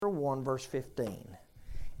1, verse 15.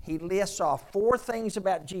 He lists off 4 things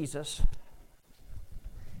about Jesus.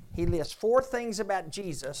 He lists 4 things about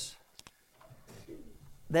Jesus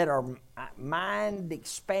that are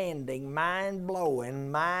mind-expanding,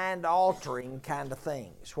 mind-blowing, mind-altering kind of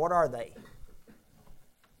things. What are they?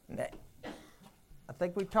 I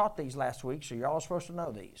think we taught these last week, so you're all supposed to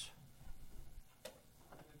know these.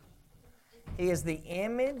 He is the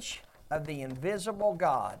image of the invisible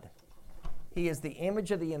God. He is the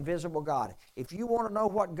image of the invisible God. If you want to know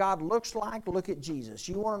what God looks like, look at Jesus.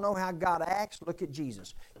 You want to know how God acts, look at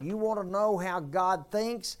Jesus. You want to know how God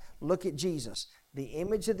thinks, look at Jesus. The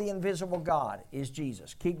image of the invisible God is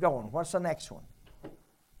Jesus. Keep going. What's the next one?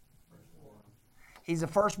 He's the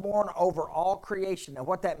firstborn over all creation. Now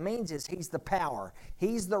what that means is He's the power.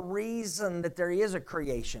 He's the reason that there is a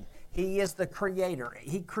creation. He is the creator.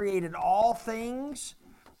 He created all things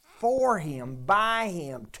for Him, by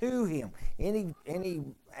Him, to Him. Any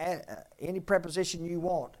preposition you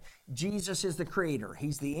want. Jesus is the creator.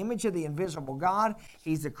 He's the image of the invisible God.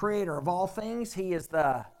 He's the creator of all things. He is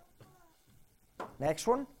the... Next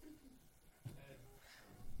one.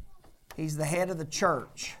 He's the head of the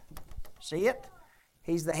church. See it?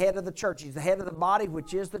 He's the head of the church. He's the head of the body,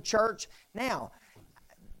 which is the church. Now,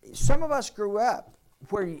 some of us grew up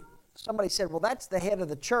where somebody said, well, that's the head of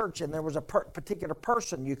the church, and there was a particular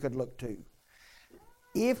person you could look to.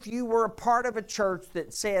 If you were a part of a church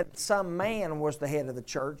that said some man was the head of the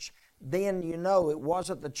church, then you know it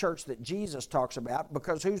wasn't the church that Jesus talks about,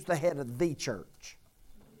 because who's the head of the church?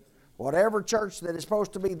 Whatever church that is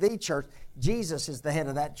supposed to be the church, Jesus is the head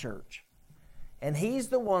of that church. And He's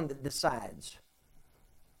the one that decides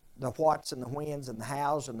the whats and the whens and the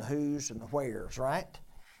hows and the whos and the wheres, right?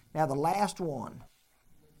 Now the last one.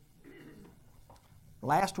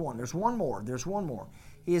 There's one more.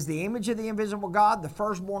 He is the image of the invisible God, the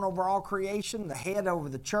firstborn over all creation, the head over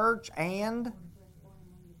the church, and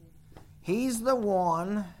He's the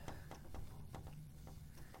one...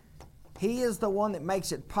 He is the one that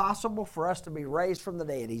makes it possible for us to be raised from the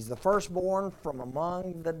dead. He's the firstborn from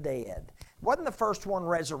among the dead. Wasn't the first one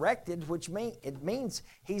resurrected, which means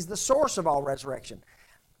He's the source of all resurrection.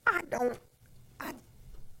 There's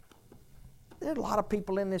a lot of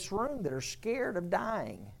people in this room that are scared of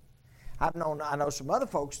dying. I know some other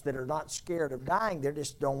folks that are not scared of dying. They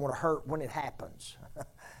just don't want to hurt when it happens.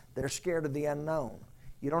 They're scared of the unknown.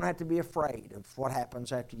 You don't have to be afraid of what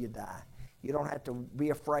happens after you die. You don't have to be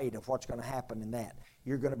afraid of what's going to happen in that.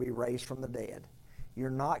 You're going to be raised from the dead. You're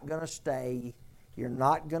not going to stay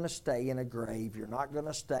in a grave. You're not going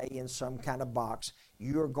to stay in some kind of box.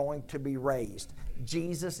 You're going to be raised.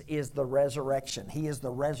 Jesus is the resurrection. He is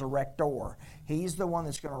the resurrector. He's the one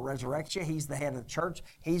that's going to resurrect you. He's the head of the church.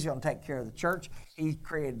 He's going to take care of the church. He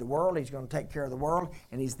created the world. He's going to take care of the world.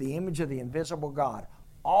 And He's the image of the invisible God.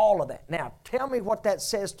 All of that. Now, tell me what that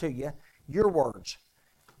says to you. Your words.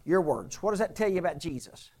 What does that tell you about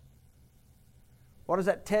Jesus? What does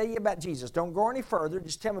that tell you about Jesus? Don't go any further.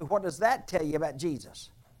 Just tell me, what does that tell you about Jesus?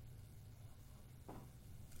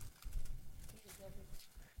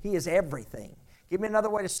 He is everything. Give me another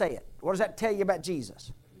way to say it. What does that tell you about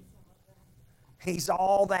Jesus? He's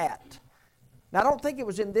all that. Now, I don't think it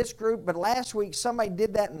was in this group, but last week somebody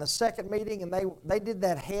did that in the second meeting, and they did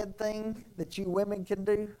that head thing that you women can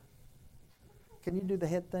do. Can you do the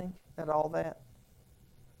head thing and all that?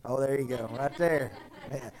 Oh, there you go, right there.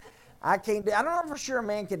 Man, I don't know for sure a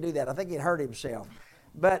man can do that. I think he'd hurt himself.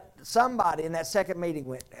 But somebody in that second meeting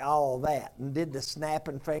went all that and did the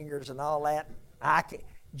snapping fingers and all that.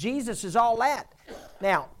 Jesus is all that.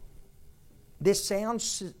 Now, this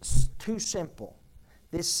sounds too simple.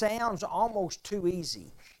 This sounds almost too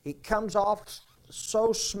easy. It comes off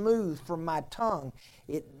so smooth from my tongue,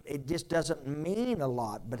 it just doesn't mean a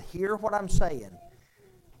lot. But hear what I'm saying.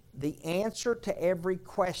 The answer to every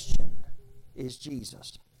question is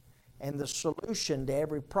Jesus. And the solution to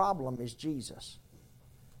every problem is Jesus.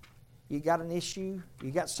 You got an issue,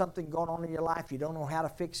 you got something going on in your life, you don't know how to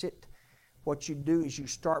fix it, what you do is you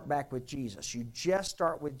start back with Jesus. You just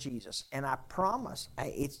start with Jesus. And I promise,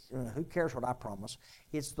 who cares what I promise?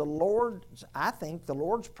 It's the Lord's, I think, the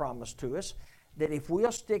Lord's promise to us that if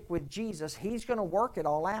we'll stick with Jesus, He's going to work it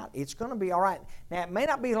all out. It's going to be all right. Now, it may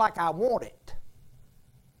not be like I want it.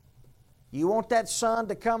 You want that son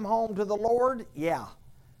to come home to the Lord? Yeah.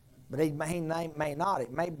 But he may not.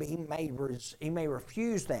 It may be, he may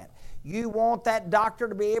refuse that. You want that doctor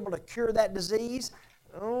to be able to cure that disease?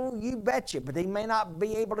 Oh, you betcha. But he may not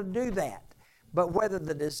be able to do that. But whether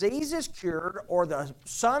the disease is cured or the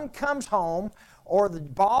son comes home or the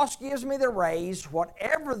boss gives me the raise,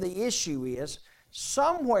 whatever the issue is,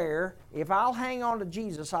 somewhere, if I'll hang on to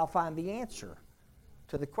Jesus, I'll find the answer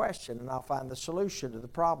to the question, and I'll find the solution to the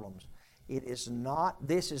problems. This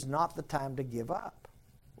is not the time to give up.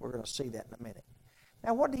 We're going to see that in a minute.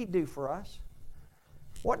 Now, what did He do for us?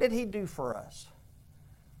 What did He do for us?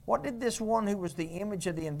 What did this one who was the image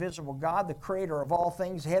of the invisible God, the creator of all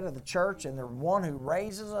things, head of the church, and the one who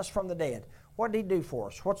raises us from the dead, what did He do for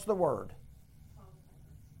us? What's the word?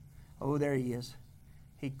 Oh, there He is.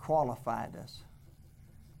 He qualified us.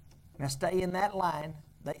 Now stay in that line.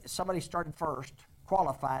 Somebody started first.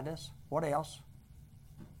 Qualified us. What else?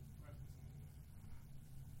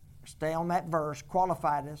 Stay on that verse.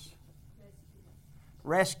 Qualified us.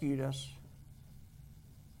 Rescued us.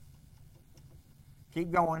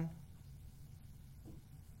 Keep going.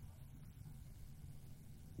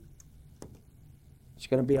 It's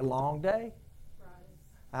going to be a long day.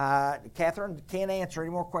 Catherine can't answer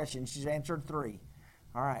any more questions. She's answered 3.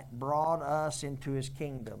 All right. Brought us into His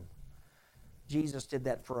kingdom. Jesus did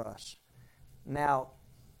that for us. Now,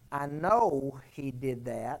 I know He did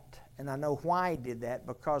that, and I know why He did that,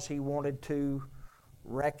 because He wanted to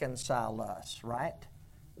reconcile us, right?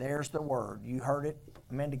 There's the word. You heard it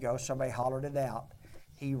a minute ago. Somebody hollered it out.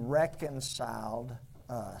 He reconciled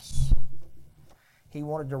us. He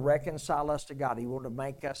wanted to reconcile us to God. He wanted to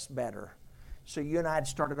make us better. So you and I had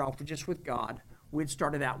started off just with God. We'd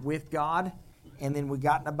started out with God, and then we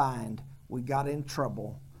got in a bind. We got in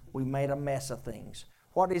trouble. We made a mess of things.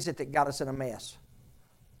 What is it that got us in a mess?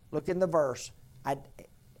 Look in the verse.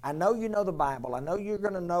 I know you know the Bible. I know you're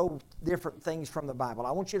going to know different things from the Bible.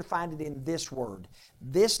 I want you to find it in this word,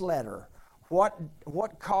 this letter.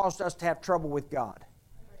 What caused us to have trouble with God?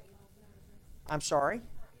 I'm sorry?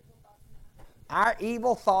 Our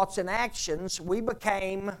evil thoughts and actions. We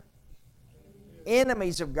became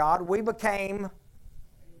enemies of God. We became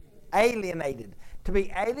alienated. To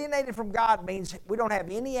be alienated from God means we don't have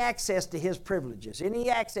any access to His privileges,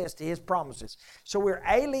 any access to His promises. So we're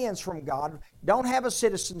aliens from God, don't have a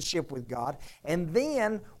citizenship with God, and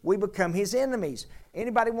then we become His enemies.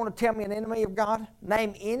 Anybody want to tell me an enemy of God?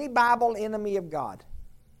 Name any Bible enemy of God.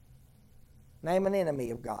 Name an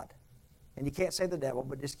enemy of God. And you can't say the devil,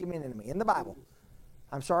 but just give me an enemy. In the Bible.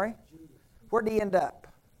 I'm sorry? Where did he end up?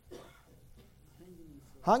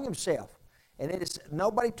 Hung himself. And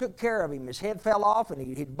nobody took care of him. His head fell off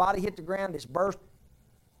and his body hit the ground. It's burst.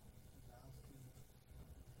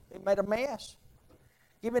 He made a mess.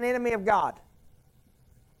 Give me an enemy of God.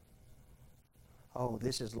 Oh,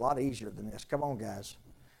 this is a lot easier than this. Come on, guys.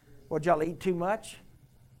 What, y'all eat too much?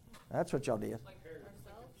 That's what y'all did.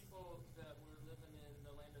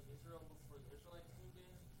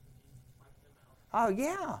 Oh,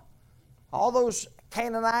 yeah. All those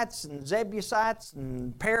Canaanites and Jebusites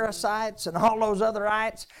and Perizzites and all those other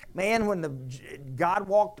ites, man, when God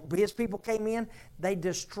walked, His people came in, they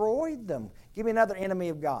destroyed them. Give me another enemy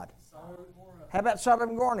of God. How about Sodom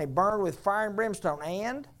and Gomorrah? They burned with fire and brimstone.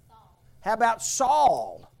 And? How about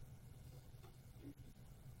Saul?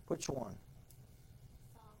 Which one?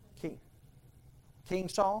 King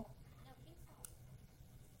Saul?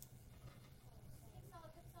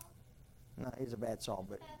 No, he's a bad Saul,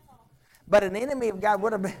 but an enemy of God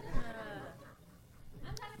would have been.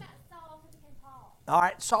 I'm talking about Saul who became Paul. All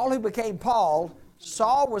right, Saul who became Paul.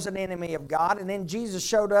 Saul was an enemy of God, and then Jesus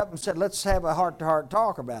showed up and said, let's have a heart-to-heart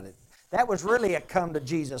talk about it. That was really a come to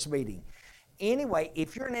Jesus meeting. Anyway,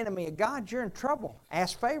 if you're an enemy of God, you're in trouble.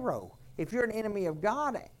 Ask Pharaoh. If you're an enemy of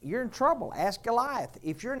God, you're in trouble. Ask Goliath.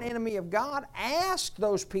 If you're an enemy of God, ask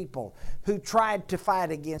those people who tried to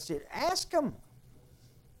fight against it. Ask them.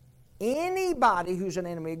 Anybody who's an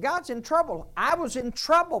enemy of God's in trouble. I was in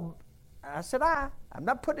trouble. I said I'm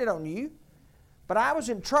not putting it on you. But I was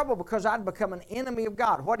in trouble because I'd become an enemy of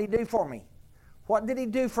God. What did He do for me? What did He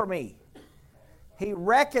do for me? He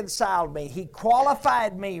reconciled me. He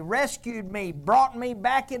qualified me, rescued me, brought me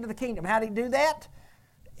back into the kingdom. How did He do that?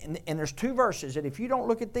 And there's 2 verses. And if you don't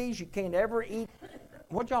look at these, you can't ever eat.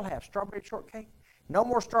 What'd y'all have? Strawberry shortcake? No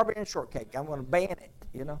more strawberry and shortcake. I'm going to ban it,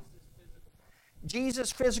 you know.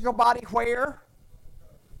 Jesus' physical body where?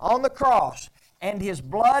 On the cross. And His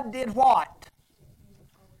blood did what?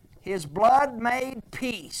 His blood made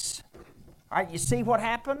peace. All right, you see what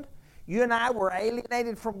happened? You and I were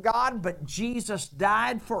alienated from God, but Jesus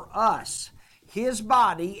died for us. His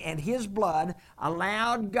body and His blood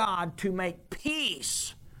allowed God to make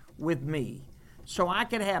peace with me, so I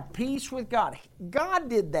could have peace with God. God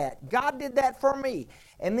did that. God did that for me.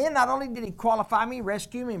 And then not only did He qualify me,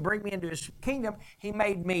 rescue me, and bring me into His kingdom, He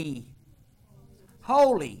made me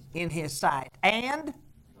holy in His sight and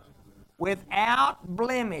without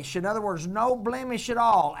blemish. In other words, no blemish at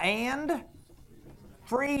all. And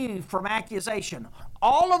free from accusation.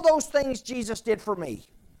 All of those things Jesus did for me.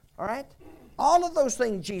 All right? All of those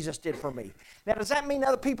things Jesus did for me. Now, does that mean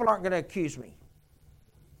other people aren't going to accuse me?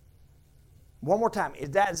 One more time.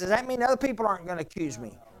 Does that mean other people aren't going to accuse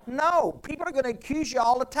me? No. People are going to accuse you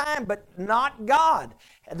all the time, but not God.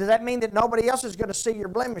 Does that mean that nobody else is going to see your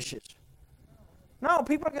blemishes? No,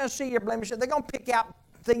 people are going to see your blemishes. They're going to pick out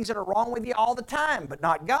things that are wrong with you all the time, but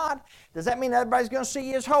not God. Does that mean everybody's going to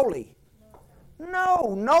see you as holy?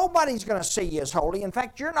 No, nobody's going to see you as holy. In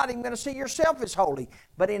fact, you're not even going to see yourself as holy.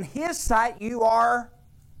 But in His sight, you are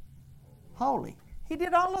holy. He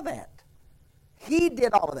did all of that. He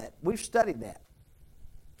did all of that. We've studied that.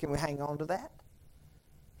 Can we hang on to that?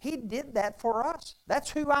 He did that for us. That's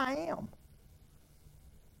who I am.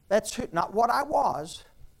 That's who, not what I was,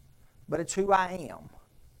 but it's who I am.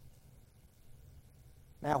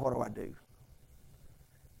 Now what do I do?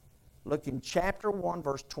 Look in chapter 1,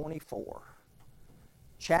 verse 24.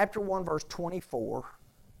 Chapter 1, verse 24.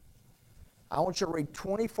 I want you to read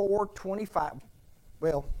 24, 25.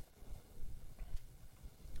 Well,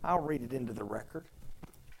 I'll read it into the record.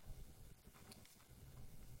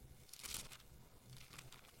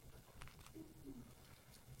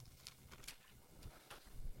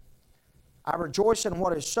 I rejoice in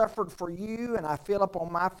what is suffered for you, and I fill up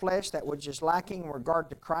on my flesh that which is lacking in regard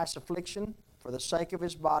to Christ's affliction for the sake of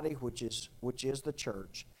His body, which is the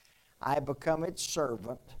church. I have become its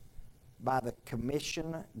servant by the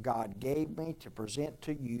commission God gave me to present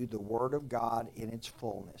to you the Word of God in its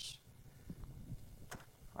fullness.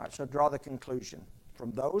 All right, so draw the conclusion.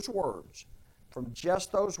 From those words, from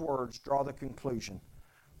just those words, draw the conclusion.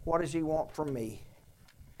 What does He want from me?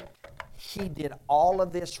 He did all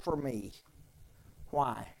of this for me.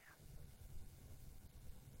 Why?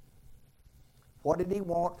 What did He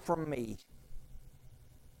want from me?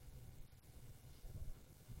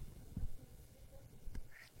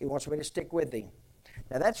 He wants me to stick with Him.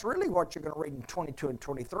 Now that's really what you're going to read in 22 and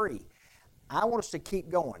 23. I want us to keep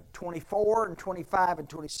going. 24 and 25 and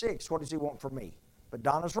 26, what does He want from me? But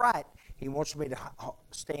Donna's right. He wants me to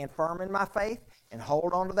stand firm in my faith and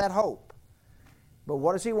hold on to that hope. But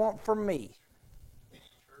what does He want from me?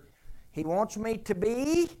 He wants me to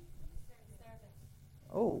be?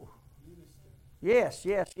 Oh. Yes.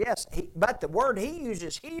 But the word he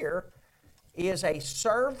uses here is a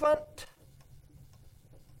servant.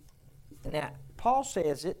 Now, Paul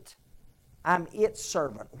says it, I'm its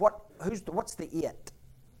servant. What's the it?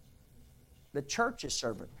 The church's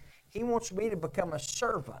servant. He wants me to become a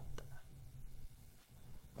servant.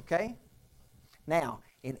 Okay? Now,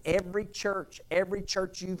 in every church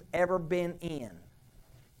you've ever been in,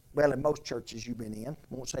 well, in most churches you've been in, I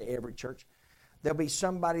won't say every church, there'll be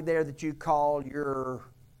somebody there that you call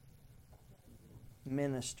your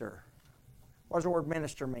minister. What does the word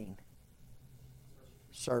minister mean?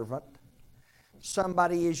 Servant.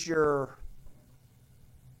 Somebody is your,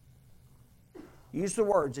 use the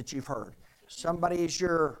words that you've heard. Somebody is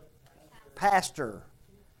your pastor.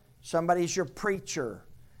 Somebody is your preacher.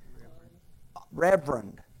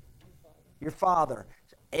 Reverend. Your father.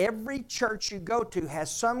 Every church you go to has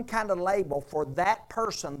some kind of label for that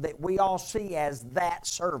person that we all see as that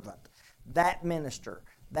servant, that minister,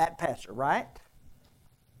 that pastor, right?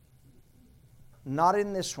 Not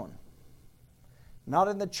in this one. Not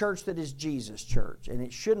in the church that is Jesus' church. And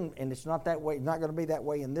it shouldn't, and it's not that way, it's not going to be that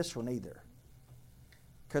way in this one either.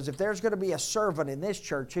 Because if there's going to be a servant in this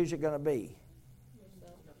church, who's it going to be?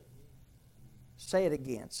 Say it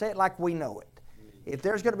again. Say it like we know it. If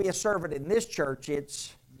there's going to be a servant in this church,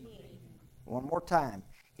 it's me. One more time.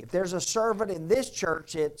 If there's a servant in this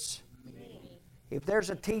church, it's me. If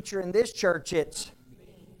there's a teacher in this church, it's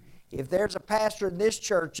me. If there's a pastor in this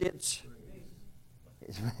church, it's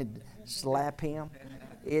slap him.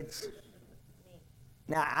 It's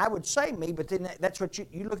now I would say me, but then that's what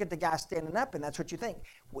you look at the guy standing up, and that's what you think.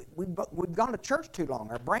 We've gone to church too long.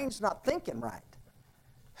 Our brain's not thinking right.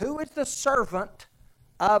 Who is the servant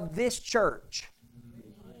of this church?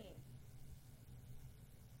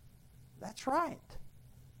 That's right.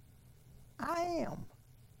 I am.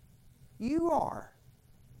 You are.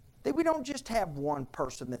 That we don't just have one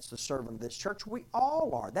person that's the servant of this church. We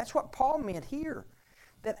all are. That's what Paul meant here.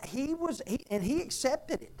 That he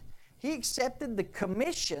accepted it. He accepted the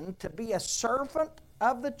commission to be a servant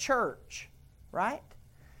of the church, right?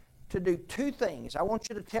 To do two things. I want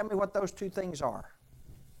you to tell me what those two things are.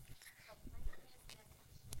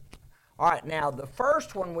 All right, now the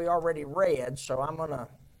first one we already read, so I'm going to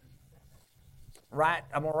write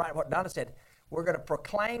what Donna said. We're going to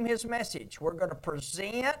proclaim His message. We're going to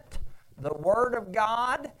present the Word of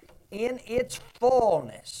God in its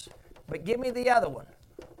fullness. But give me the other one.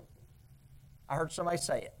 I heard somebody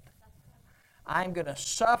say it. I'm going to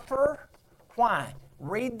suffer. Why?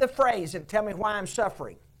 Read the phrase and tell me why I'm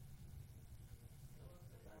suffering.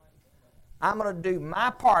 I'm going to do my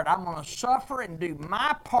part. I'm going to suffer and do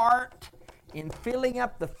my part in filling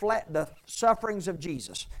up the sufferings of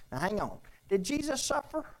Jesus. Now hang on. Did Jesus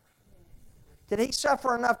suffer? Did he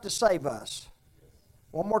suffer enough to save us?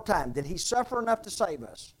 One more time. Did he suffer enough to save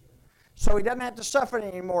us? So he doesn't have to suffer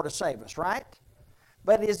anymore to save us, right?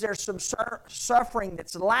 But is there some suffering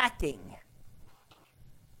that's lacking?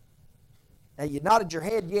 Now you nodded your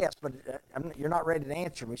head yes, but you're not ready to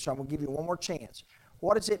answer me, so I'm going to give you one more chance.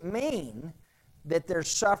 What does it mean that there's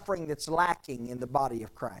suffering that's lacking in the body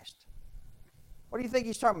of Christ? What do you think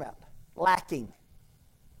he's talking about? Lacking.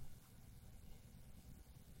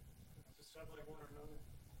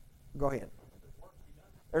 Go ahead.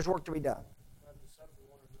 There's work to be done.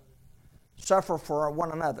 Suffer for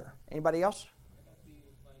one another. Anybody else?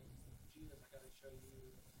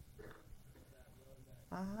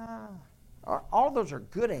 All of those are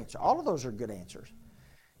good answers. All of those are good answers.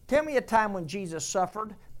 Tell me a time when Jesus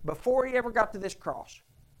suffered before he ever got to this cross.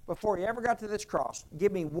 Before he ever got to this cross.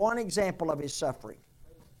 Give me one example of his suffering.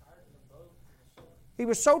 He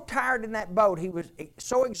was so tired in that boat, he was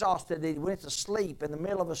so exhausted that he went to sleep in the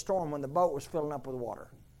middle of a storm when the boat was filling up with water.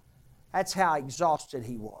 That's how exhausted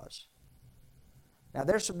he was. Now,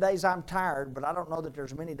 there's some days I'm tired, but I don't know that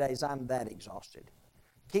there's many days I'm that exhausted.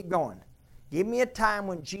 Keep going. Give me a time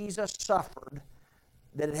when Jesus suffered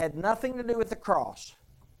that it had nothing to do with the cross.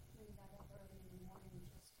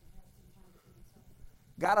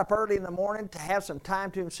 Got up early in the morning to have some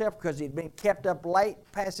time to himself because he'd been kept up late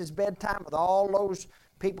past his bedtime with all those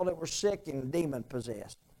people that were sick and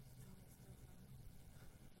demon-possessed.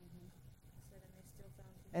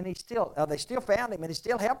 And they still found him, and he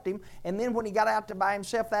still helped him. And then when he got out to by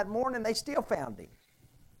himself that morning, they still found him.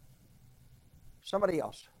 Somebody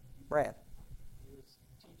else. Brad. He was a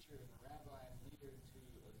teacher and a rabbi and leader to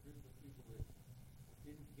a group of people that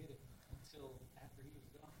didn't get it until after he was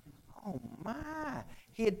gone. Oh, my.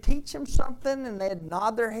 He'd teach them something, and they'd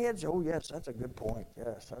nod their heads. Oh, yes, that's a good point.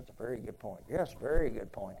 Yes, that's a very good point. Yes, very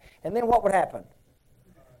good point. And then what would happen?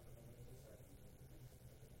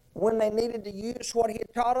 When they needed to use what he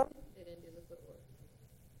had taught them, They didn't do the footwork.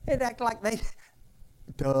 they'd act like they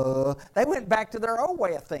went back to their old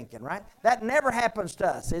way of thinking, right? That never happens to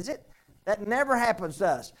us, is it? That never happens to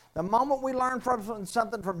us. The moment we learn from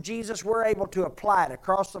something from Jesus, we're able to apply it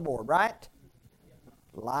across the board, right?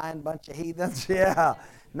 Lying bunch of heathens, yeah.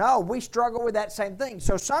 No, we struggle with that same thing.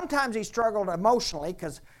 So sometimes he struggled emotionally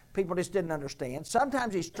because people just didn't understand.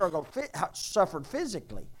 Sometimes he suffered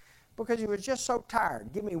physically because he was just so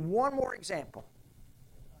tired. Give me one more example.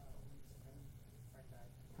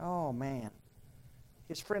 Oh, man.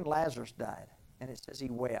 His friend Lazarus died, and it says he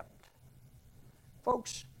wept.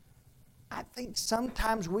 Folks, I think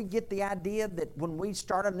sometimes we get the idea that when we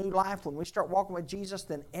start a new life, when we start walking with Jesus,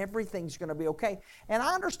 then everything's going to be okay. And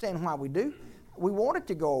I understand why we do. We want it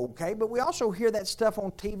to go okay, but we also hear that stuff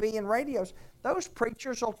on TV and radios. Those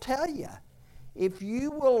preachers will tell you, if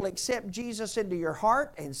you will accept Jesus into your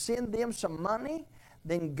heart and send them some money,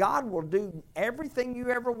 then God will do everything you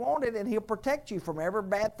ever wanted, and He'll protect you from every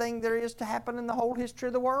bad thing there is to happen in the whole history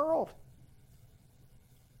of the world.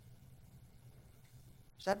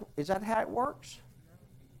 Is that how it works?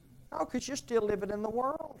 No, because you're still living in the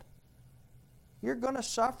world. You're going to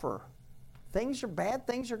suffer. Bad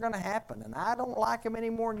things are going to happen, and I don't like them any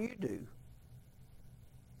more than you do.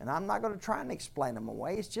 And I'm not going to try and explain them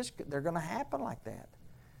away. It's just they're going to happen like that.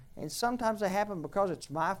 And sometimes they happen because it's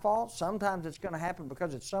my fault. Sometimes it's going to happen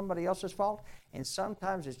because it's somebody else's fault. And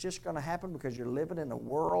sometimes it's just going to happen because you're living in a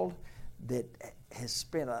world that has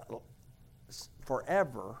spent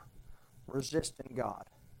forever resisting God.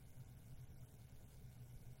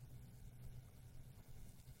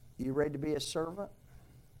 You ready to be a servant?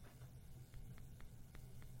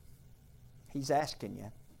 He's asking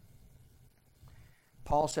you.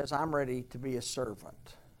 Paul says, I'm ready to be a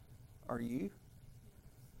servant. Are you?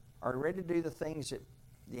 Are you ready to do the things that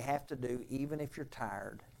you have to do even if you're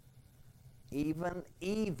tired? Even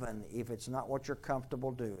if it's not what you're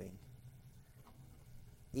comfortable doing.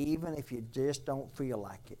 Even if you just don't feel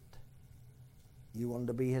like it. You want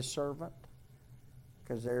to be His servant?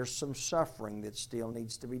 Because there's some suffering that still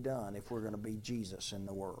needs to be done if we're going to be Jesus in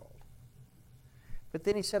the world. But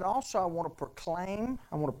then he said, also I want to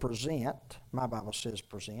present, my Bible says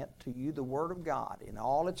present, to you the Word of God in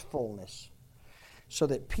all its fullness, so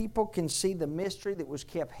that people can see the mystery that was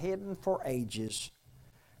kept hidden for ages,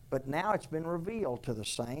 but now it's been revealed to the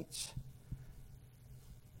saints.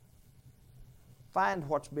 Find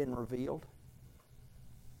what's been revealed.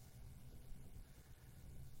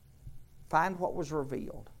 Find what was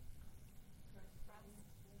revealed.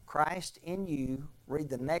 Christ in you. Read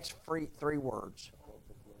the next three words.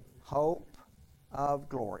 Hope of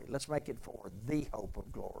glory. Let's make it 4. The hope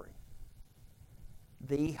of glory.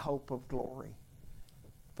 The hope of glory.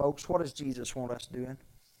 Folks, what does Jesus want us doing?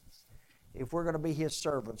 If we're going to be His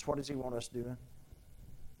servants, what does He want us doing?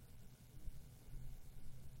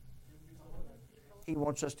 He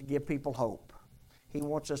wants us to give people hope. He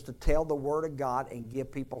wants us to tell the Word of God and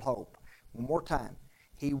give people hope. One more time.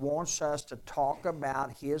 He wants us to talk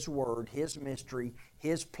about His Word, His mystery,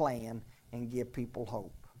 His plan, and give people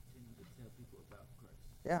hope. Tell people about Christ.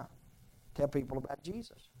 Yeah. Tell people about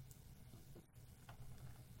Jesus.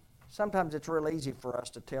 Sometimes it's real easy for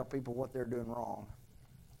us to tell people what they're doing wrong.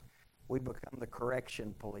 We become the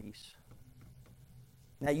correction police.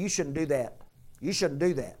 Now, you shouldn't do that. You shouldn't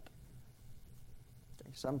do that.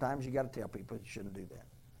 Sometimes you got to tell people you shouldn't do that.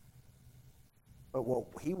 But what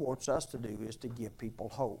He wants us to do is to give people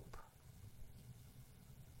hope.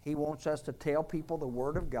 He wants us to tell people the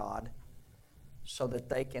Word of God so that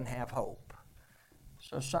they can have hope.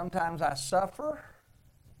 So sometimes I suffer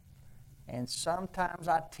and sometimes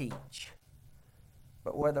I teach.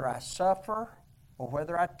 But whether I suffer or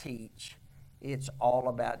whether I teach, it's all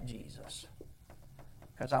about Jesus.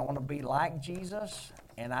 Because I want to be like Jesus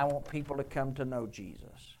and I want people to come to know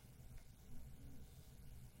Jesus.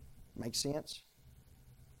 Make sense?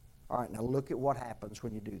 All right, now look at what happens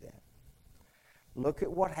when you do that. Look at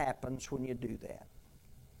what happens when you do that.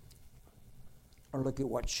 Or look at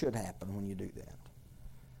what should happen when you do that.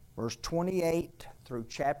 Verse 28 through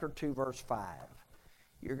chapter 2, verse 5.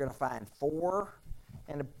 You're going to find 4,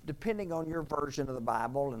 and depending on your version of the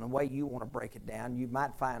Bible and the way you want to break it down, you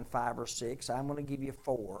might find 5 or 6. I'm going to give you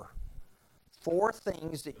 4. 4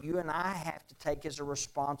 things that you and I have to take as a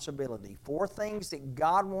responsibility. 4 things that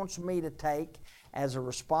God wants me to take as a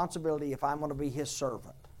responsibility if I'm going to be His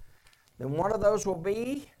servant. Then one of those will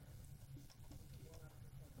be,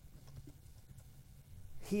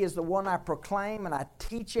 He is the one I proclaim and I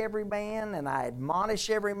teach every man and I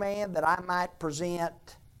admonish every man that I might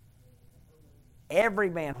present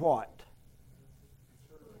every man what?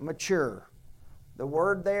 Mature. The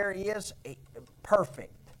word there is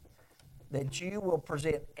perfect. That you will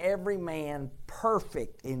present every man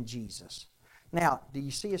perfect in Jesus. Now, do you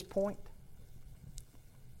see his point?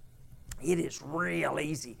 It is real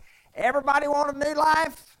easy. Everybody want a new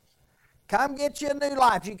life? Come get you a new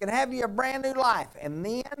life. You can have you a brand new life. And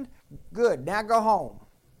then, good, now go home.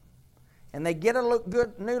 And they get a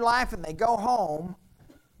good new life and they go home.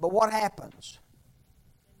 But what happens?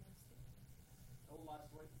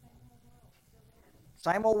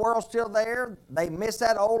 Same old world still there. They miss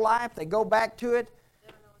that old life. They go back to it.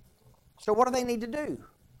 So what do they need to do?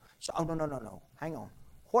 So, oh, no. Hang on.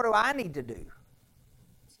 What do I need to do?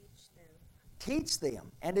 Teach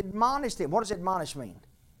them and admonish them. What does admonish mean?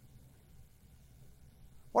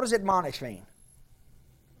 What does admonish mean?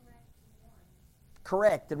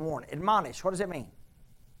 Correct and warn. Admonish. What does it mean?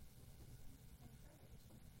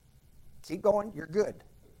 Keep going. You're good.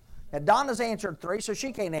 Now, Donna's answered 3, so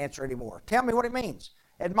she can't answer anymore. Tell me what it means.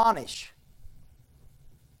 Admonish.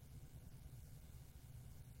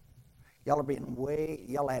 Y'all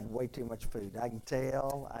had way too much food. I can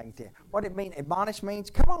tell. What it mean? Admonish means,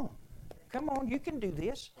 come on, you can do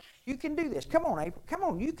this. You can do this. Come on, April. Come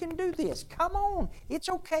on, you can do this. Come on. It's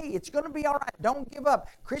okay. It's going to be all right. Don't give up.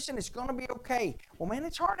 Christian, it's going to be okay. Well, man,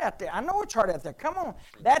 it's hard out there. I know it's hard out there. Come on.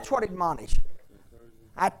 That's what admonish.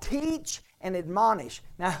 I teach and admonish.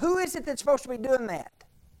 Now, who is it that's supposed to be doing that?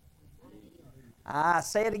 I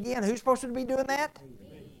say it again. Who's supposed to be doing that?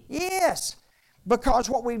 Yes. Because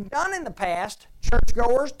what we've done in the past,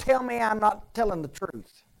 churchgoers, tell me I'm not telling the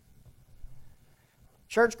truth.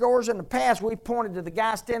 Churchgoers in the past, we pointed to the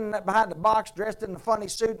guy standing up behind the box dressed in a funny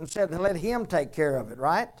suit and said, let him take care of it,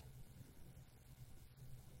 right?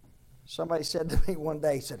 Somebody said to me one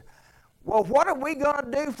day, said, well, what are we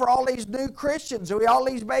going to do for all these new Christians, all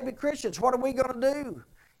these baby Christians? What are we going to do?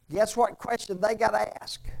 Guess what question they got to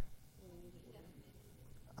ask?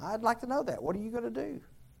 I'd like to know that. What are you going to do?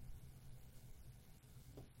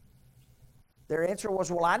 Their answer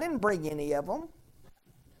was, well, I didn't bring any of them.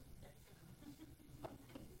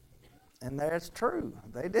 And that's true.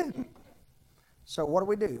 They didn't. So what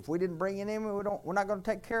do? If we didn't bring any, we're not going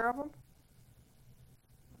to take care of them?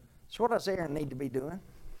 So what does Aaron need to be doing?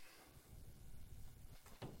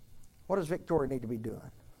 What does Victoria need to be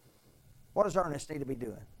doing? What does Ernest need to be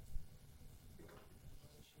doing?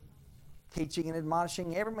 Teaching and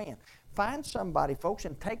admonishing every man. Find somebody, folks,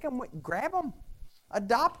 and take them, grab them,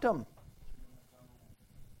 adopt them.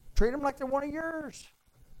 Treat them like they're one of yours.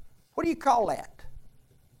 What do you call that?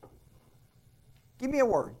 Give me a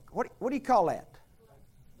word. What do you call that?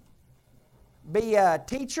 Be a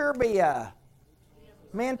teacher, be a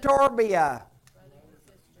mentor, be a...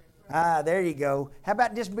 there you go. How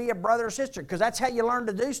about just be a brother or sister? Because that's how you learn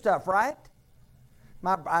to do stuff, right?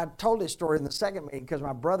 I told this story in the second meeting because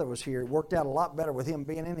my brother was here. It worked out a lot better with him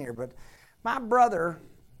being in here. But my brother,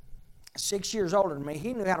 6 years older than me,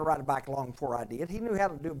 he knew how to ride a bike long before I did. He knew how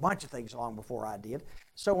to do a bunch of things long before I did.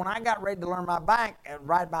 So when I got ready to learn my bike and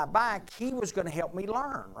ride my bike, he was going to help me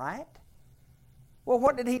learn, right? Well,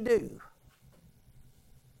 what did he do?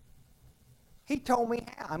 He told me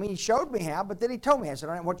how. I mean, he showed me how, but then he told me. I said,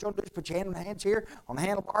 all right, what you'll do is put your hands here on the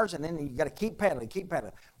handlebars, and then you got to keep pedaling, keep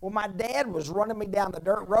pedaling. Well, my dad was running me down the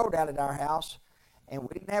dirt road out at our house, and we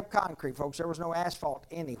didn't have concrete, folks. There was no asphalt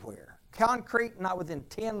anywhere. Concrete, not within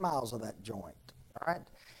 10 miles of that joint, all right?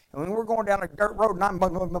 And when we're going down a dirt road,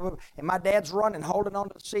 and my dad's running, holding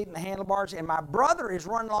onto the seat and the handlebars, and my brother is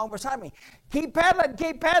running along beside me. Keep pedaling,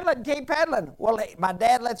 keep pedaling, keep pedaling. Well, my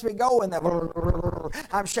dad lets me go, and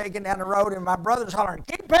I'm shaking down the road, and my brother's hollering,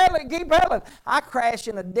 keep pedaling, keep pedaling. I crash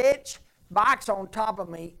in a ditch, bike's on top of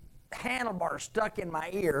me, handlebars stuck in my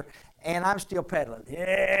ear, and I'm still pedaling.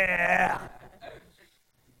 Yeah.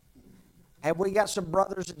 Have we got some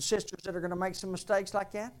brothers and sisters that are going to make some mistakes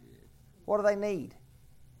like that? What do they need?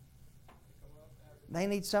 They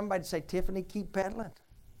need somebody to say, Tiffany, keep pedaling.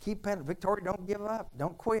 Keep pedaling. Victoria, don't give up.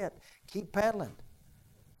 Don't quit. Keep pedaling.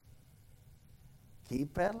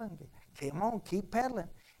 Keep pedaling. Come on, keep pedaling.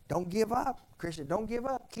 Don't give up. Christian, don't give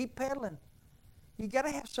up. Keep pedaling. You got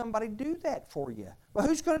to have somebody do that for you. Well,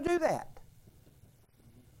 who's going to do that?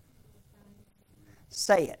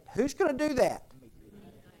 Say it. Who's going to do that?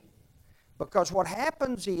 Because what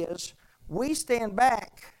happens is we stand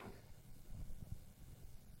back.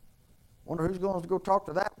 Wonder who's going to go talk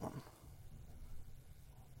to that one.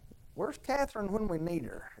 Where's Catherine when we need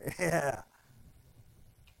her? Yeah.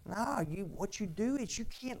 No, what you do is you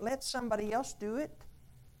can't let somebody else do it.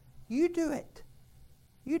 You do it.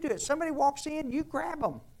 You do it. Somebody walks in, you grab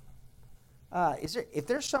them. If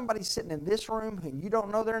there's somebody sitting in this room and you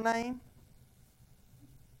don't know their name,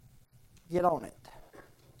 get on it.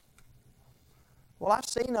 Well, I've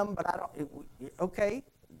seen them, but I don't. Okay,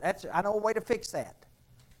 I know a way to fix that.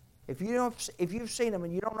 If you've seen them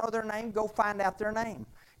and you don't know their name, go find out their name.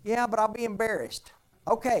 Yeah, but I'll be embarrassed.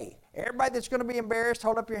 Okay, everybody that's going to be embarrassed,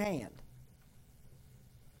 hold up your hand.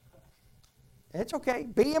 It's okay.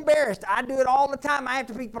 Be embarrassed. I do it all the time. I have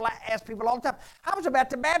to ask people all the time. I was about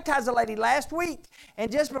to baptize a lady last week, and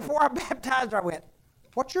just before I baptized her, I went,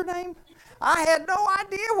 "What's your name?" I had no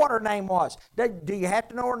idea what her name was. Do you have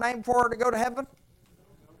to know her name for her to go to heaven?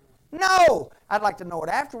 No. I'd like to know it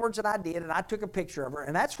afterwards, and I did, and I took a picture of her.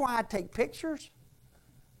 And that's why I take pictures,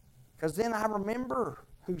 because then I remember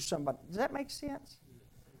who's somebody. Does that make sense?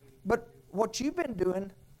 But what you've been doing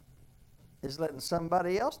is letting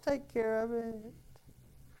somebody else take care of it.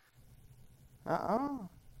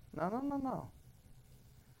 No.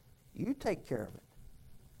 You take care of it.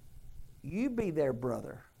 You be their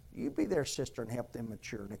brother. You be their sister and help them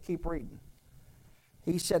mature. Now keep reading.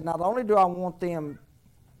 He said, not only do I want them,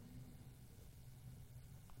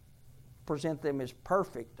 present them as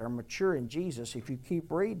perfect or mature in Jesus, if you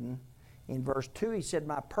keep reading, in verse 2, he said,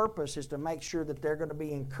 my purpose is to make sure that they're going to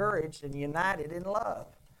be encouraged and united in love.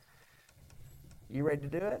 You ready to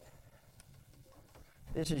do it?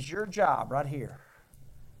 This is your job right here,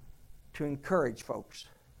 to encourage folks,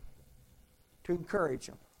 to encourage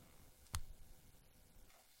them.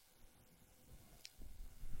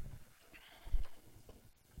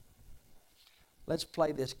 Let's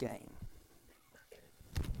play this game.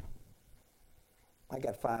 I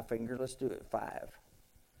got 5 fingers. Let's do it 5.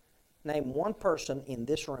 Name one person in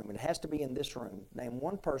this room. It has to be in this room. Name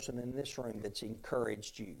one person in this room that's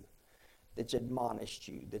encouraged you, that's admonished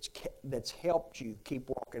you, that's helped you keep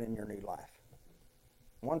walking in your new life.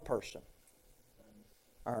 One person.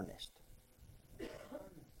 Ernest.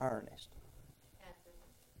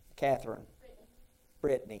 Catherine.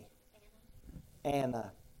 Brittany.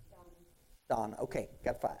 Anna. Donna. Okay,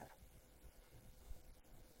 got 5.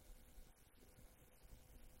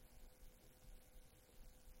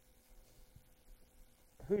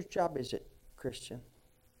 Whose job is it, Christian?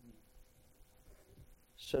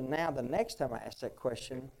 So now the next time I ask that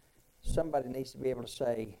question, somebody needs to be able to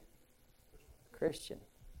say, Christian.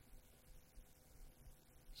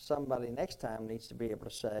 Somebody next time needs to be able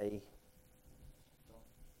to say,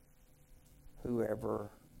 whoever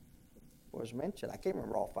was mentioned. I can't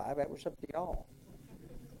remember all 5. That was up to y'all.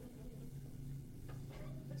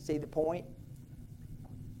 See the point?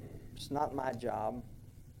 It's not my job.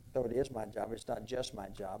 Though it is my job, it's not just my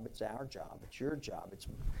job. It's our job. It's your job. It's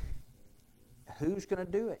who's going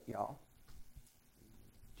to do it, y'all?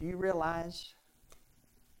 Do you realize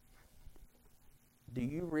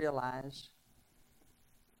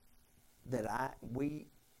that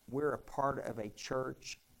we're a part of a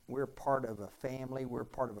church, we're a part of a family, we're a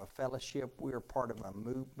part of a fellowship, we're a part of a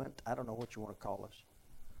movement. I don't know what you want to call us.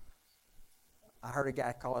 I heard a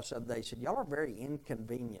guy call us the other day. He said, y'all are a very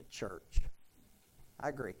inconvenient church. I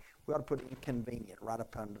agree. We ought to put inconvenient right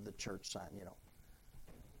up under the church sign, you know.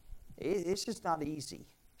 It's just not easy.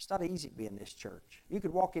 It's not easy to be in this church. You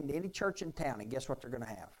could walk into any church in town and guess what they're going to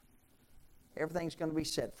have? Everything's going to be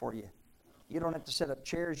set for you. You don't have to set up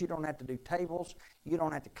chairs. You don't have to do tables. You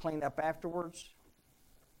don't have to clean up afterwards.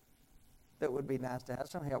 That would be nice to have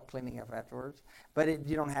some help cleaning up afterwards. But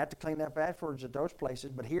you don't have to clean up afterwards at those places.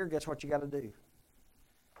 But here, guess what you got to do?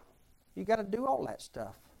 You got to do all that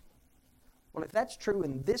stuff. Well, if that's true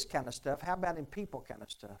in this kind of stuff, how about in people kind of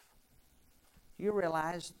stuff? You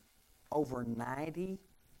realize over 90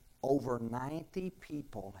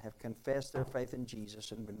 people have confessed their faith in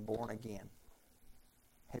Jesus and been born again.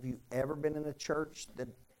 Have you ever been in a church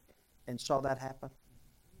and saw that happen?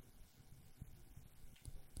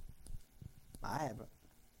 I haven't.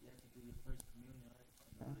 You have to do your first communion,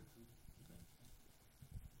 right? Huh?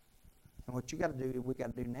 And what you got to do, we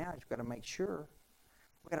got to do now is we got to make sure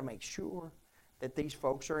that these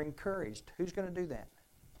folks are encouraged. Who's going to do that?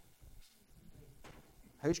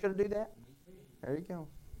 Who's going to do that? There you go.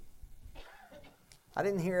 I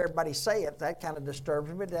didn't hear everybody say it. That kind of disturbs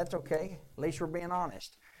me, but that's okay. At least we're being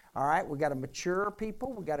honest. All right, we got to mature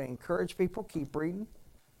people. We got to encourage people. Keep reading.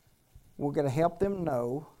 We're going to help them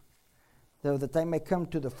know, though, that they may come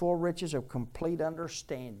to the full riches of complete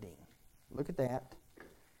understanding. Look at that.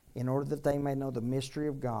 In order that they may know the mystery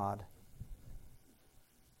of God.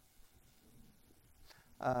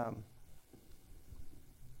 I'm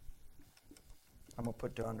going to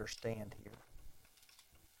put to understand here.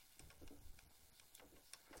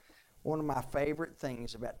 One of my favorite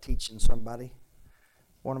things about teaching somebody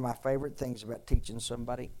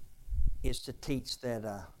is to teach that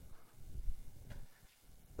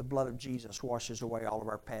the blood of Jesus washes away all of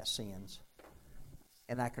our past sins.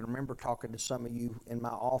 And I can remember talking to some of you in my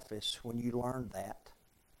office when you learned that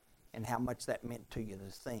and how much that meant to you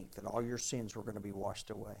to think that all your sins were going to be washed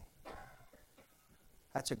away.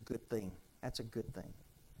 That's a good thing. That's a good thing.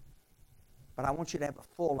 But I want you to have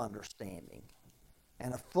a full understanding.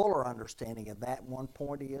 And a fuller understanding of that one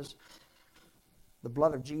point is the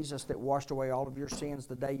blood of Jesus that washed away all of your sins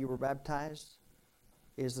the day you were baptized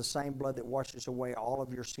is the same blood that washes away all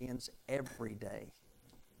of your sins every day.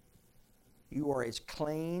 You are as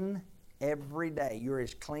clean every day. You're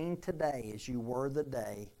as clean today as you were the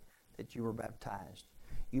day that you were baptized.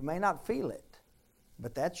 You may not feel it,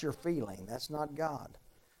 but that's your feeling. That's not God.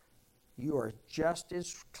 You are just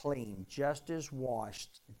as clean, just as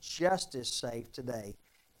washed, just as safe today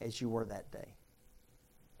as you were that day.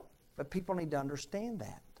 But people need to understand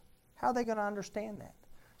that. How are they going to understand that?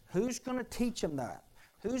 Who's going to teach them that?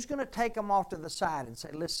 Who's going to take them off to the side and say,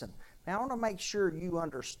 listen, now I want to make sure you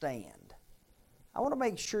understand. I want to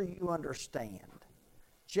make sure you understand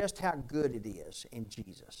just how good it is in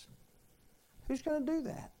Jesus. Who's going to do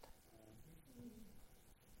that?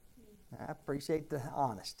 I appreciate the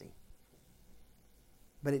honesty.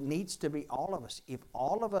 But it needs to be all of us. If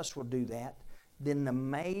all of us will do that, then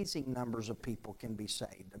amazing numbers of people can be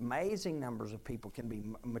saved. Amazing numbers of people can be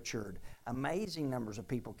matured. Amazing numbers of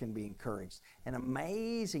people can be encouraged. And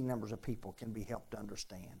amazing numbers of people can be helped to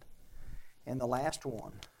understand. And the last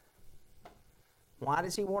one. Why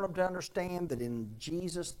does he want them to understand that in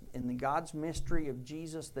Jesus, in God's mystery of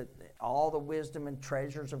Jesus, that all the wisdom and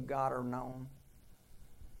treasures of God are known?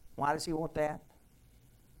 Why does he want that?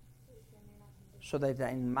 So that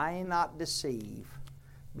they may not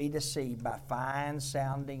be deceived by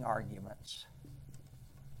fine-sounding arguments.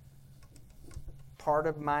 Part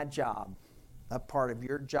of my job, a part of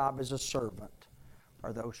your job as a servant,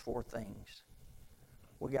 are those four things.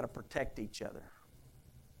 We got to protect each other.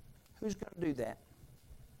 Who's going to do that?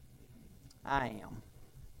 I am.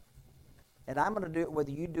 And I'm going to do it whether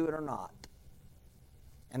you do it or not.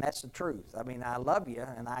 And that's the truth. I mean, I love you,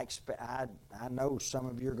 and I know some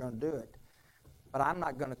of you are going to do it. But I'm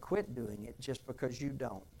not going to quit doing it just because you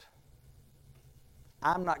don't.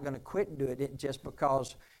 I'm not going to quit doing it just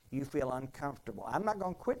because you feel uncomfortable. I'm not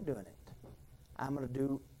going to quit doing it. I'm going to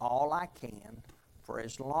do all I can for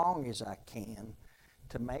as long as I can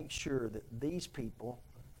to make sure that these people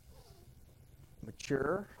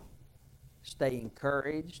mature, stay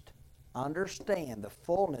encouraged, understand the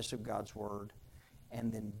fullness of God's Word, and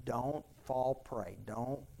then don't fall prey.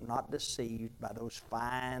 Not deceived by those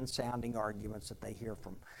fine-sounding arguments that they hear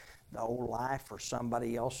from the old life or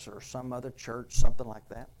somebody else or some other church, something like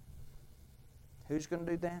that. Who's going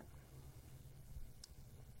to do that?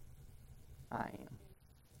 I am.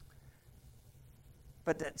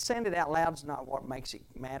 But that saying it out loud is not what makes it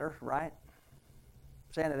matter, right?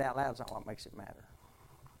 Saying it out loud is not what makes it matter.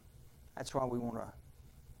 That's why we want to,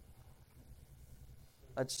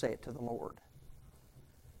 let's say it to the Lord.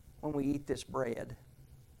 When we eat this bread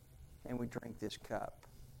and we drink this cup,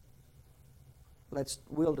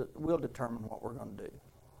 we'll determine what we're going to do.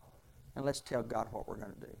 And let's tell God what we're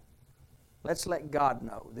going to do. Let's let God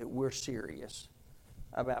know that we're serious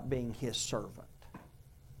about being His servant.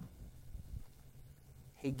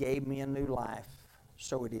 He gave me a new life,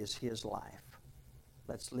 so it is His life.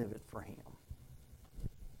 Let's live it for Him.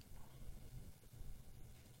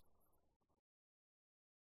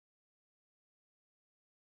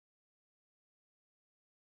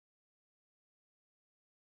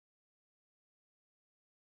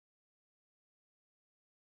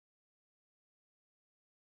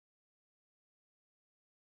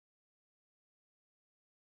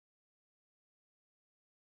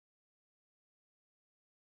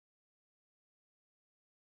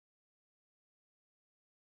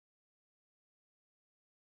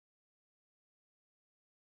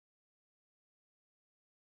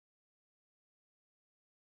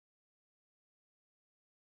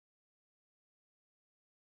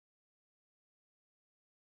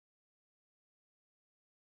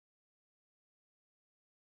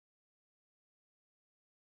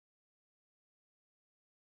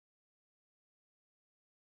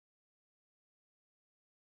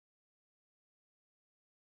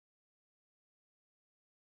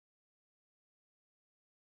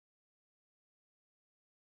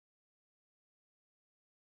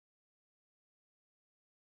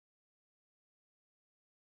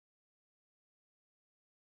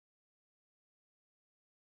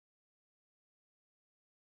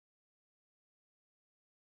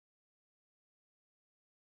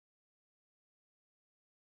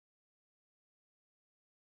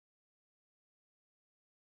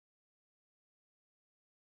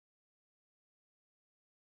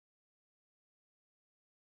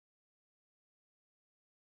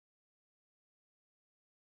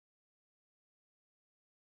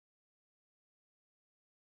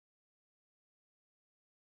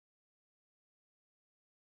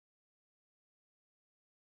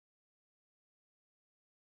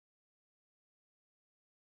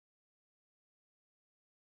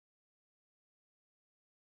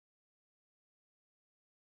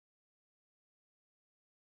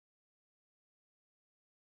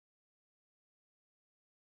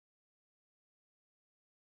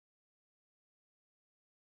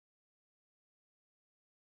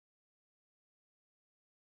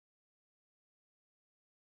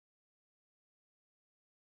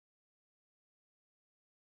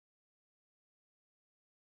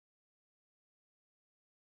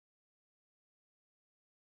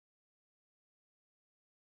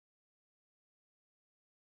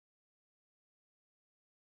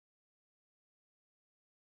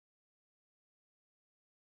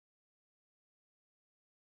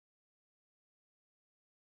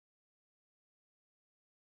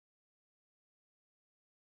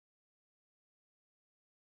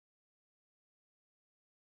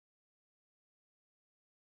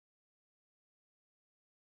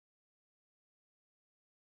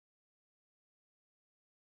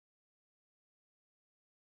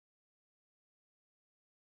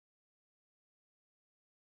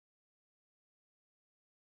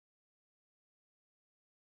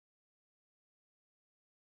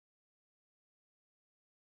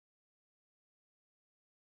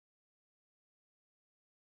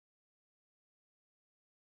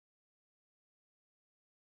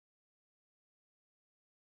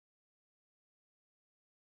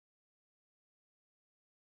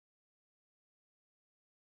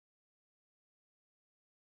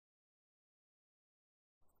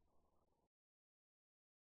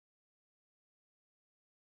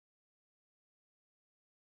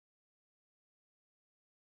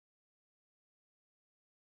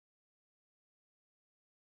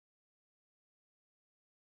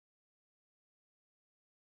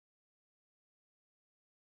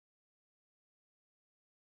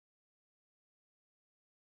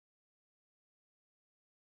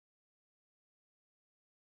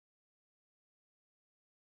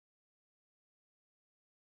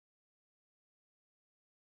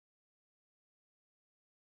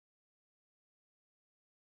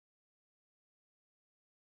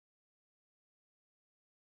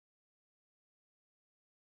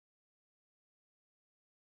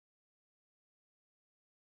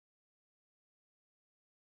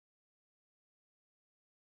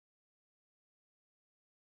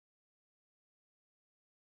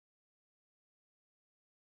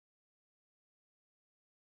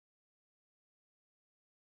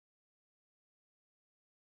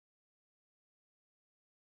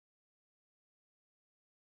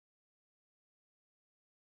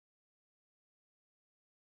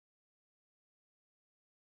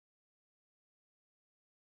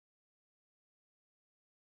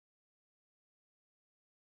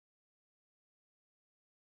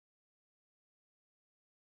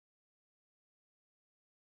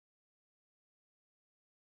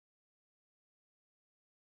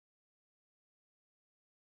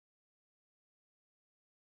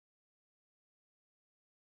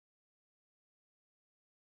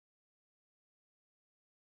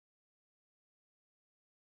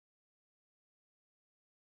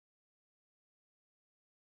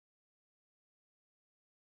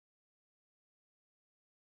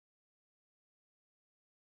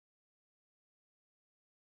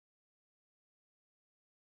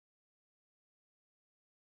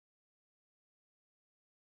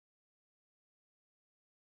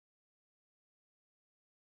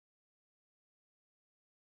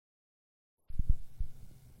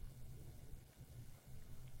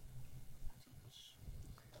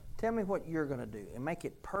 Tell me what you're going to do. And make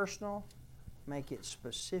it personal. Make it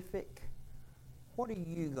specific. What are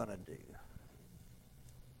you going to do?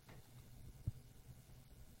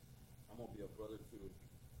 I'm gonna be a brother to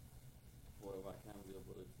whoever I can be a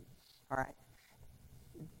brother to. All right.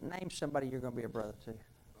 Name somebody you're going to be a brother to. I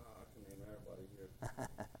can name everybody here.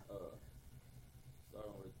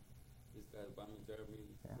 Starting with this guy by me, Jeremy,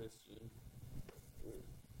 Yeah. Christian,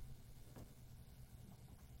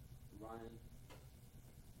 Ryan,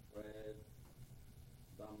 Fred,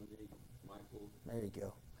 Dominic, Michael. There you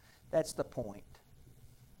go. That's the point.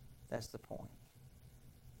 That's the point.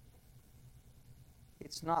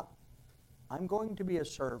 It's not, I'm going to be a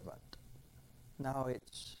servant. No,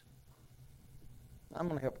 it's, I'm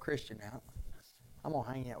going to help Christian out. I'm going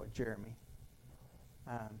to hang out with Jeremy.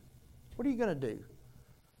 What are you going to do?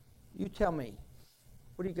 You tell me.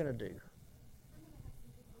 What are you going to do?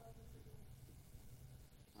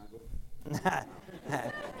 Michael.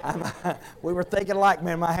 We were thinking alike,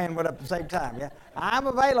 man. My hand went up at the same time. Yeah, I'm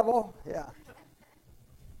available. Yeah.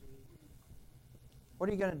 What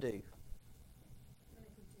are you going to do? I'm going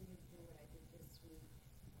to continue to do what I did this week,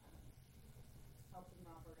 helping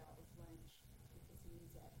Robert out with lunch, because he needs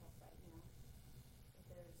that help right now. But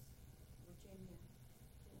there's Virginia,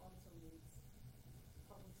 who also needs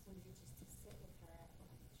public food, just to sit with her at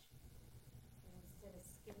lunch. And instead of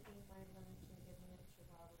skipping my lunch and giving it to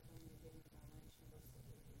Robert, I'm going to give him my lunch and go sit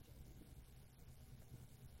with Virginia.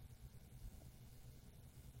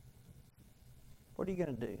 What are you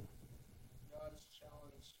going to do? God's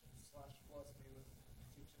challenge / bless me with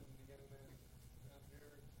teaching the young men out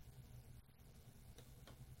here.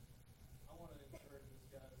 I want to encourage these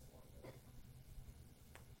guys along the way.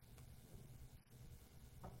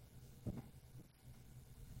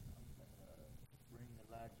 Bring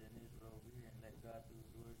Elijah and Israel over here and let God do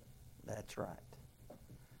his work. That's right.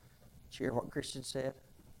 Did you hear what Christian said?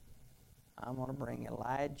 I'm going to bring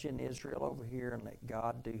Elijah and Israel over here and let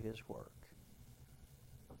God do his work.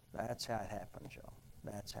 That's how it happens, y'all.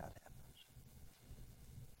 That's how it happens.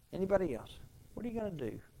 Anybody else? What are you going to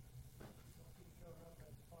do? Keep showing up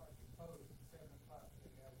at the park and pose at 7 o'clock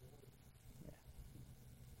every hour of the week.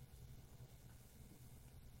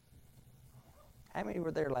 How many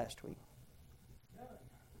were there last week? None.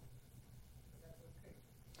 But that's okay.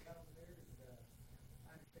 Got over there and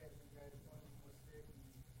I understand you guys, one of them was sick and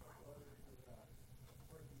a couple others were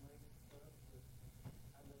working late and stuff, but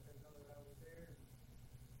I let them know that I was there and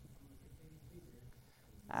I'm going to continue to be there.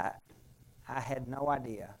 I had no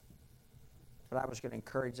idea, but I was going to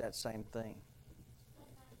encourage that same thing.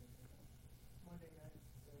 Monday night,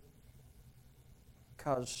 so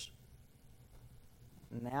Because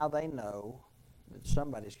now they know that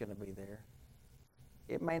somebody's going to be there.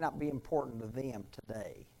 It may not be important to them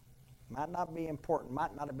today. Might not be important,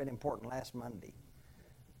 might not have been important last Monday.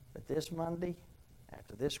 But this Monday,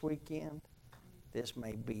 after this weekend, this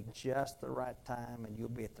may be just the right time and you'll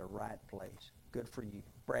be at the right place. Good for you.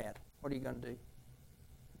 Brad, what are you going to do? I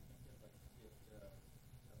think I'd like to get a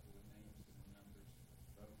couple of names and numbers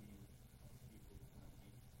from you of people who might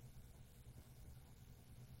be.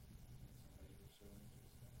 Somebody to show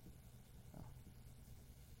interest in. Oh.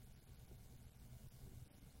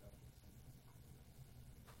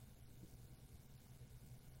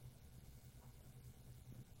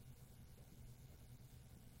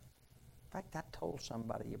 In fact, I told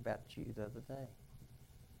somebody about you the other day.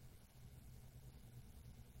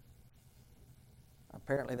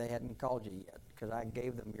 Apparently they hadn't called you yet because I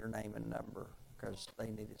gave them your name and number because they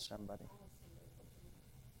needed somebody.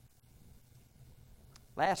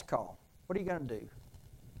 Last call. What are you going to do?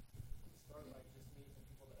 start by just meeting the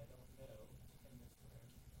people that I don't know in this room,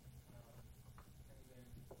 and then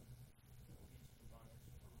each combined.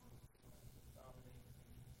 Dominic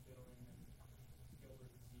and Dylan and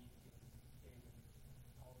Gilbert and Zeke and David,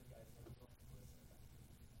 all the guys that are willing to listen.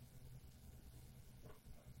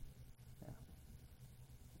 Yeah.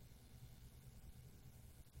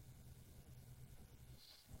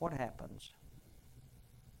 What happens?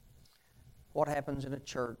 What happens in a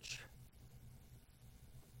church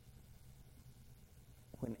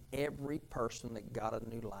when every person that got a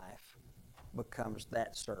new life becomes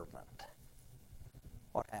that servant?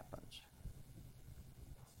 What happens?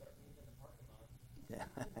 Start meeting in the parking lot. Yeah.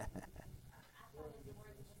 I thought it was the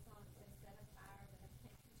word of the song says set a fire that I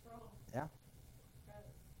can't control. Yeah.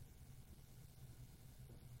 Gross.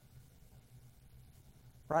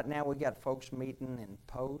 Right now we got folks meeting in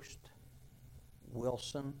Post,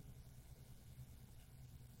 Wilson,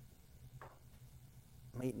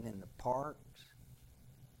 meeting in the parks,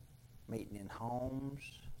 meeting in homes.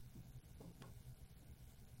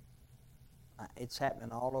 It's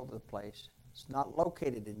happening all over the place. It's not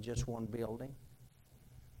located in just one building.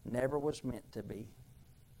 Never was meant to be.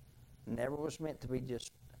 Never was meant to be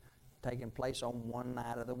just taking place on one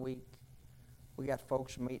night of the week. We got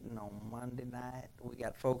folks meeting on Monday night. We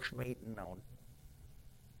got folks meeting on.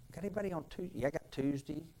 Got anybody on Tuesday? Yeah, I got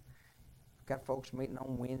Tuesday. Got folks meeting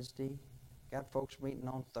on Wednesday. Got folks meeting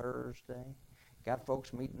on Thursday. Got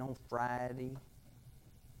folks meeting on Friday.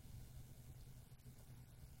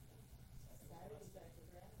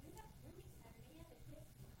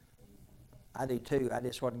 I do too. I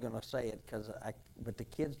just wasn't going to say it but the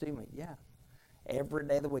kids do meet. Yeah, every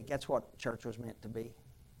day of the week. That's what church was meant to be,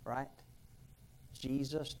 right?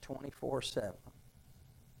 Jesus 24/7. All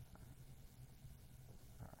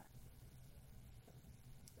right.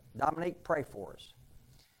 Dominique, pray for us.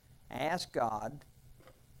 Ask God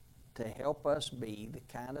to help us be the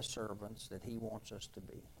kind of servants that He wants us to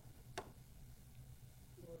be.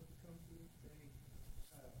 Lord, we come to you today,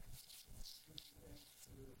 give thanks for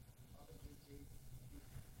opportunity you've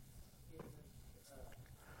given us.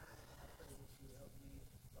 I pray that you help me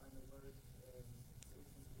find the words and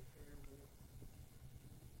solutions to share with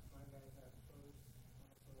my guys out close.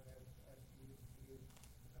 Also, have asked you to give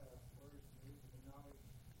words and wisdom and knowledge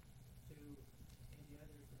to any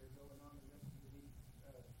others that are going on the rest of the week.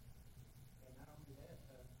 And not only that,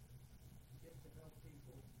 just to help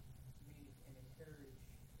people meet and encourage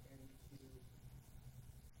and to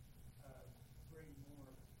bring more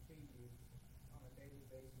to you on a daily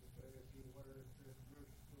basis, whether it be word or the grocery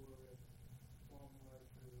store or Walmart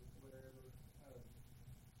or wherever.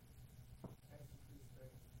 Ask you for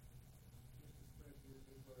strength just to spread your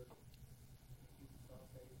good word and keep us all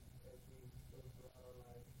safe as we go throughout our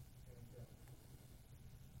lives, and just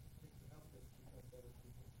to help us become better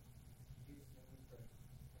people. In Jesus' name we pray.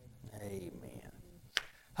 Amen. Amen.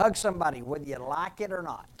 Hug somebody whether you like it or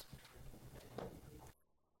not.